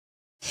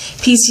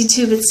Peace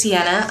YouTube, it's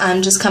Sienna.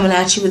 I'm just coming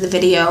at you with a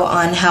video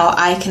on how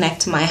I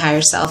connect to my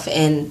higher self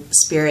and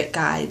spirit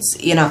guides.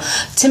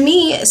 To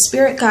me, a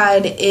spirit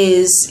guide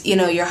is,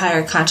 your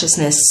higher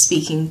consciousness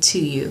speaking to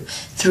you,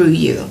 through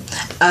you.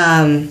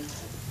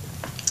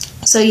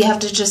 So you have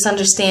to just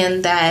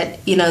understand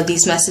that,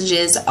 these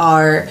messages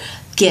are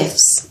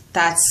gifts.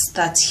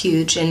 That's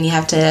huge, and you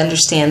have to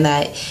understand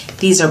that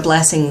these are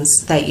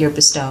blessings that you're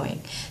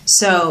bestowing.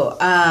 So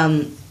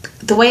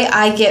the way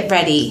I get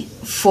ready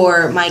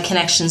for my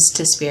connections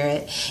to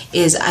spirit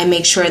is I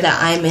make sure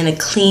that I'm in a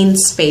clean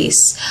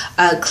space,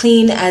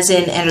 clean as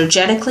in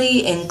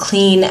energetically and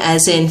clean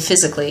as in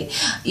physically.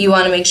 You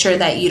want to make sure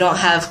that you don't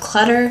have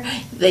clutter,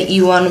 that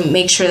you want to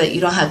make sure that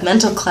you don't have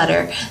mental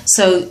clutter.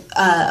 So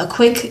a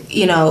quick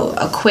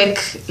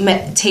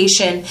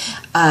meditation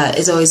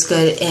is always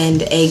good,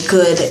 and a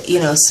good,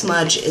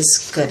 smudge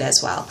is good as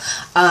well.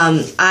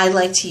 I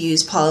like to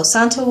use Palo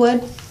Santo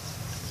wood.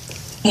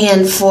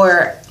 And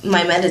for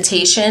my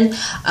meditation,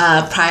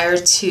 prior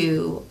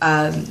to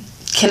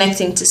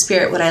connecting to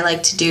spirit, what I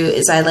like to do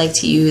is I like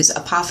to use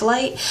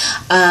apophyllite.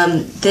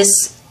 This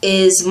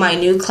is my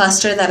new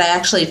cluster that I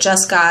actually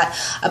just got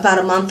about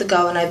a month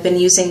ago, and I've been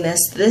using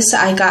this. This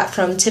I got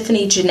from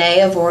Tiffany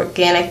Janae of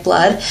Organic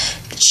Blood.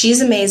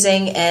 She's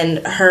amazing,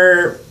 and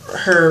her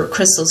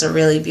crystals are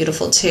really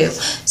beautiful too.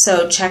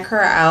 So check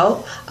her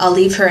out. I'll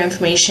leave her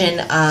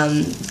information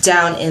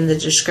down in the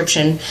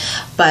description.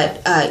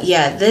 But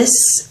yeah,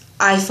 this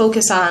I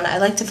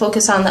like to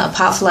focus on the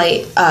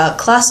apophyllite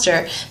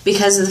cluster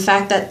because of the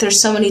fact that there's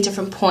so many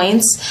different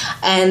points,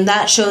 and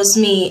that shows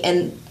me.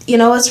 And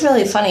what's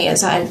really funny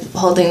is I'm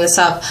holding this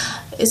up.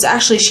 It's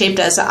actually shaped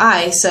as an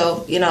eye,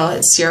 so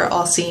it's your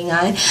all-seeing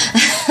eye.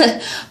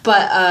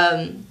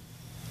 But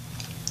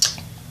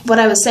what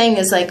I was saying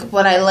is,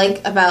 what I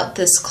like about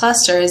this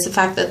cluster is the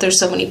fact that there's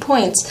so many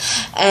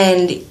points,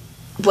 and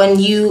when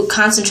you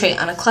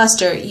concentrate on a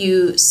cluster,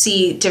 you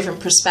see different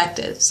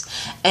perspectives,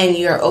 and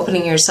you're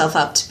opening yourself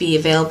up to be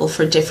available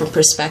for different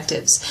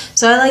perspectives.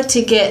 So I like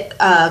to get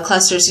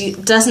clusters.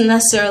 It doesn't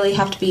necessarily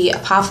have to be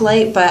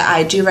apophyllite, but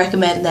I do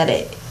recommend that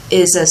it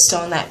is a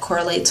stone that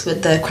correlates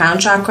with the crown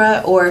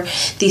chakra or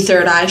the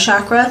third eye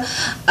chakra.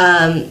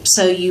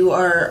 So you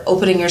are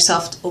opening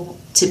yourself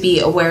to be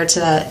aware to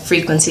that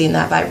frequency and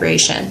that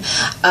vibration.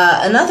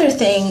 Another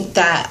thing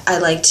that I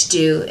like to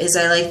do is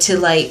I like to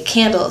light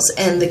candles,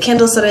 and the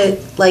candles that I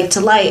like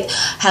to light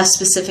have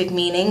specific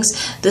meanings.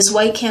 This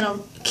white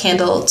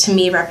candle to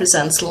me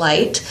represents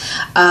light.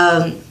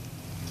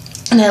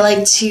 And I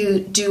like to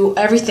do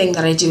everything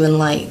that I do in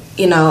light.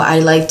 I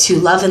like to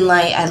love in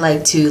light. I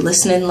like to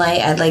listen in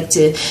light. I like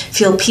to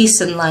feel peace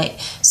in light.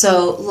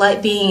 So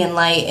light, being in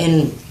light,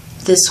 and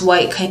this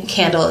white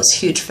candle is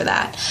huge for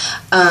that.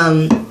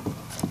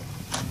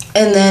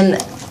 And then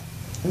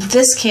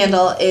this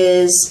candle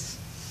is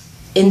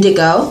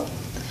indigo.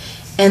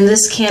 And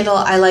this candle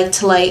I like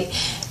to light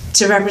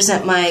to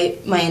represent my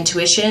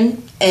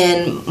intuition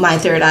and my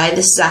third eye.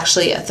 This is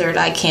actually a third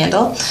eye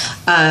candle.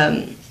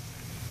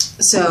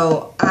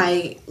 So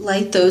I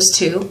light those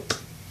two,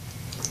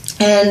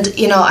 and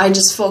I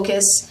just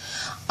focus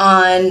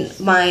on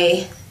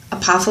my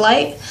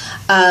apophyllite,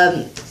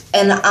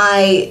 and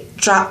I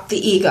drop the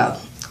ego.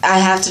 I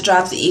have to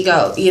drop the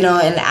ego,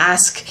 and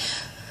ask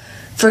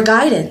for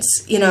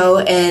guidance,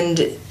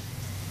 and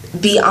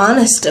be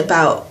honest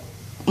about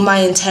my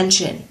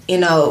intention.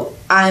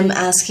 I'm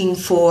asking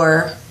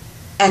for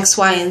X,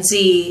 Y, and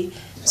Z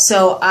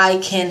so I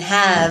can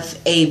have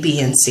A,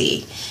 B, and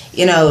C.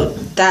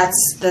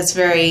 That's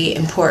very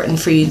important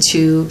for you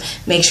to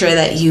make sure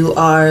that you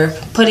are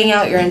putting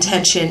out your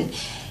intention,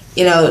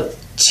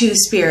 to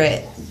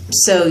spirit,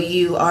 so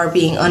you are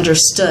being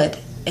understood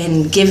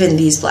and given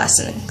these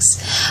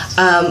blessings.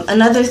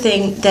 Another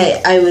thing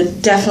that I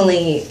would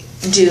definitely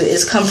do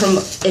is come from,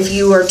 if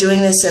you are doing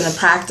this in a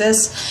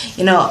practice,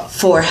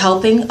 for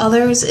helping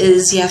others,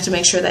 is you have to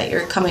make sure that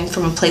you're coming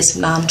from a place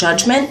of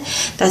non-judgment.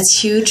 That's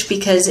huge,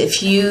 because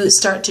if you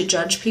start to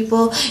judge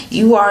people,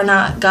 you are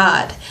not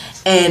God.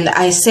 And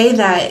I say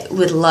that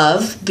with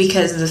love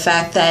because of the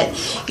fact that,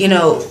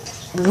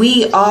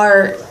 we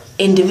are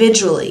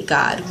individually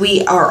God.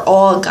 We are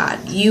all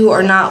God. You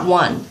are not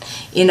one,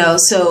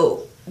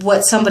 so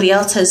what somebody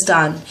else has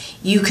done,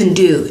 you can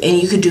do,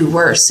 and you could do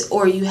worse,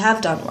 or you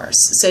have done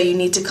worse. So you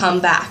need to come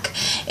back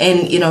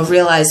and,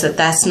 realize that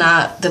that's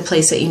not the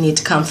place that you need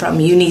to come from.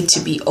 You need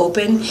to be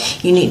open,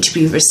 you need to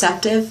be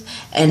receptive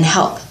and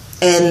help.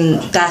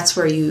 And that's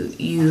where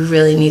you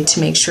really need to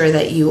make sure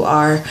that you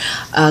are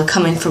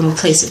coming from a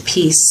place of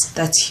peace.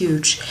 That's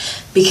huge.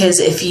 Because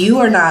if you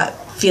are not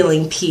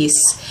feeling peace,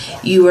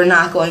 you are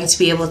not going to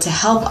be able to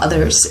help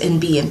others and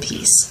be in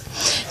peace.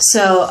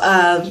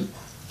 So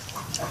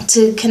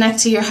to connect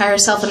to your higher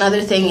self,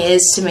 another thing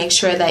is to make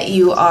sure that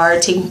you are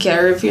taking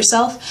care of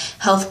yourself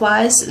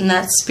health-wise, and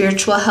that's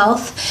spiritual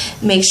health.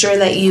 Make sure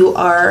that you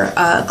are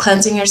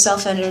cleansing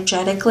yourself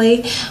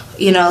energetically,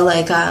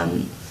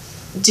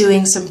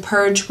 doing some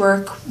purge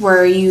work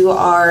where you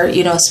are,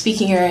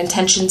 speaking your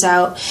intentions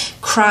out,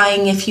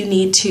 crying if you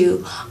need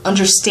to,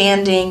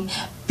 understanding,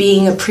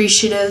 being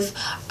appreciative,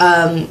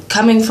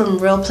 coming from a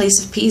real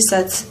place of peace.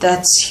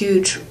 That's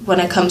huge when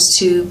it comes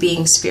to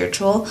being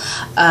spiritual,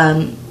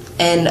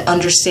 and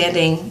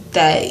understanding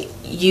that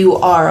you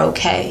are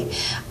okay,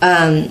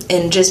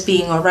 and just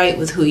being all right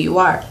with who you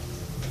are.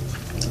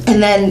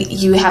 And then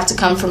you have to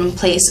come from a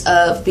place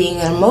of being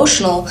an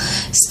emotional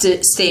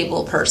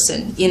stable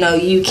person.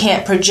 You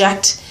can't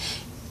project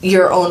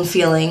your own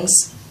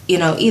feelings,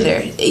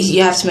 either.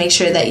 You have to make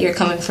sure that you're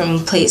coming from a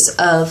place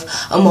of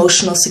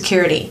emotional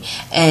security.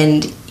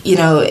 And,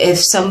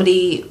 if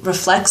somebody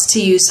reflects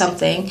to you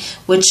something,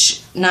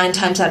 which 9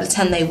 times out of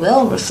 10 they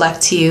will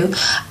reflect to you,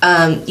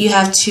 you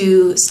have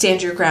to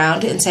stand your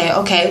ground and say,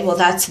 okay, well,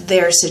 that's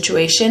their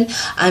situation.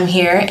 I'm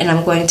here and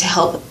I'm going to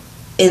help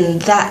in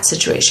that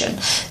situation.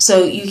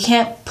 So you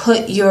can't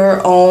put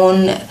your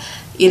own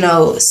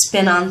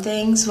spin on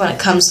things when it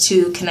comes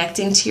to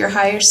connecting to your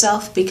higher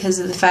self, because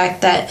of the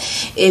fact that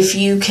if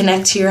you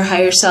connect to your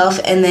higher self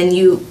and then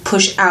you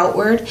push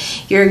outward,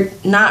 you're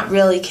not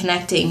really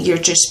connecting, you're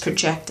just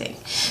projecting.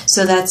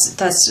 So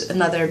that's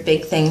another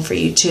big thing for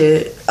you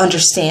to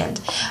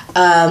understand.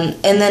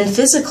 And then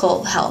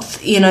physical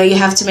health, you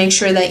have to make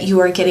sure that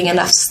you are getting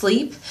enough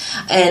sleep.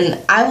 And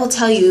I will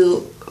tell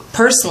you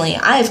personally,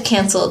 I have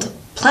canceled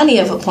plenty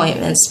of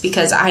appointments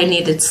because I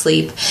needed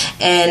sleep.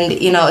 And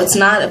it's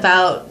not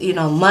about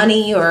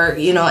money or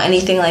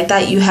anything like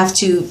that. You have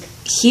to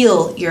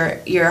heal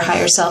your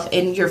higher self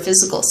and your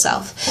physical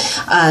self.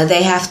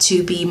 They have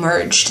to be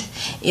merged,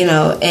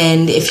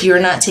 and if you're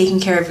not taking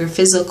care of your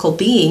physical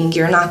being,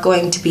 you're not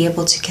going to be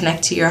able to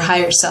connect to your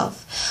higher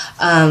self.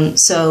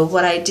 So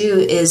what I do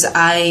is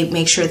I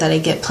make sure that I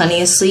get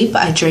plenty of sleep.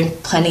 I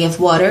drink plenty of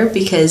water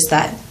because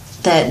that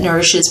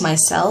nourishes my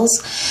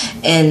cells.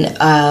 And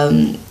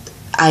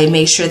I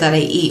make sure that I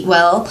eat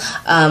well.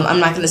 I'm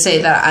not going to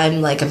say that I'm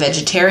like a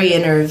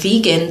vegetarian or a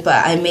vegan,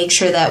 but I make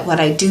sure that what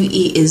I do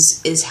eat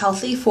is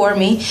healthy for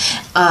me.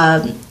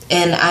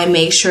 And I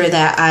make sure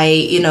that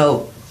I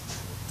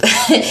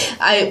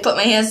put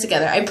my hands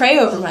together. I pray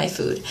over my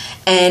food.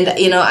 And,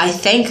 I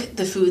thank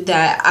the food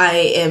that I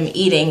am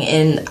eating,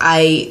 and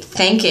I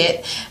thank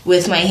it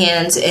with my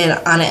hands and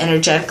on an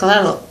energetic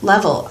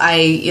level.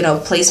 I,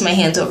 place my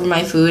hands over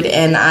my food,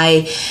 and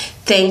I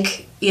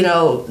thank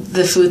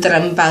the food that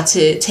I'm about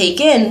to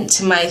take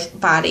into my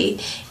body,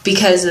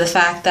 because of the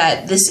fact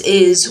that this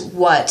is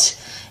what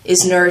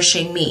is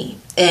nourishing me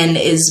and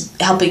is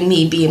helping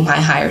me be my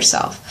higher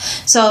self.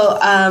 So,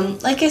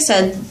 like I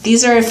said,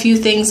 these are a few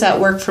things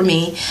that work for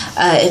me.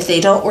 If they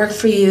don't work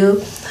for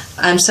you,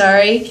 I'm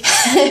sorry.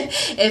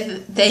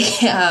 If they,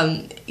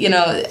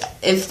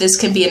 if this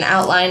can be an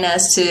outline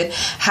as to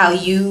how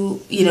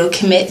you,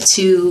 commit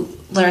to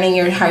learning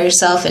your higher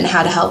self and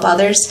how to help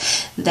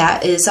others,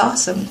 that is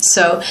awesome.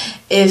 So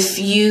if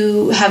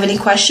you have any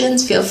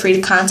questions, feel free to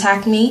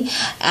contact me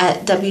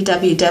at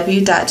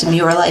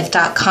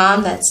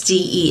www.demurelife.com. That's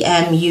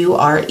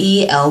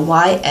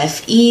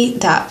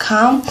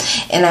DEMURELYFE.com.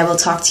 And I will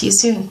talk to you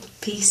soon.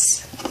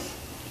 Peace.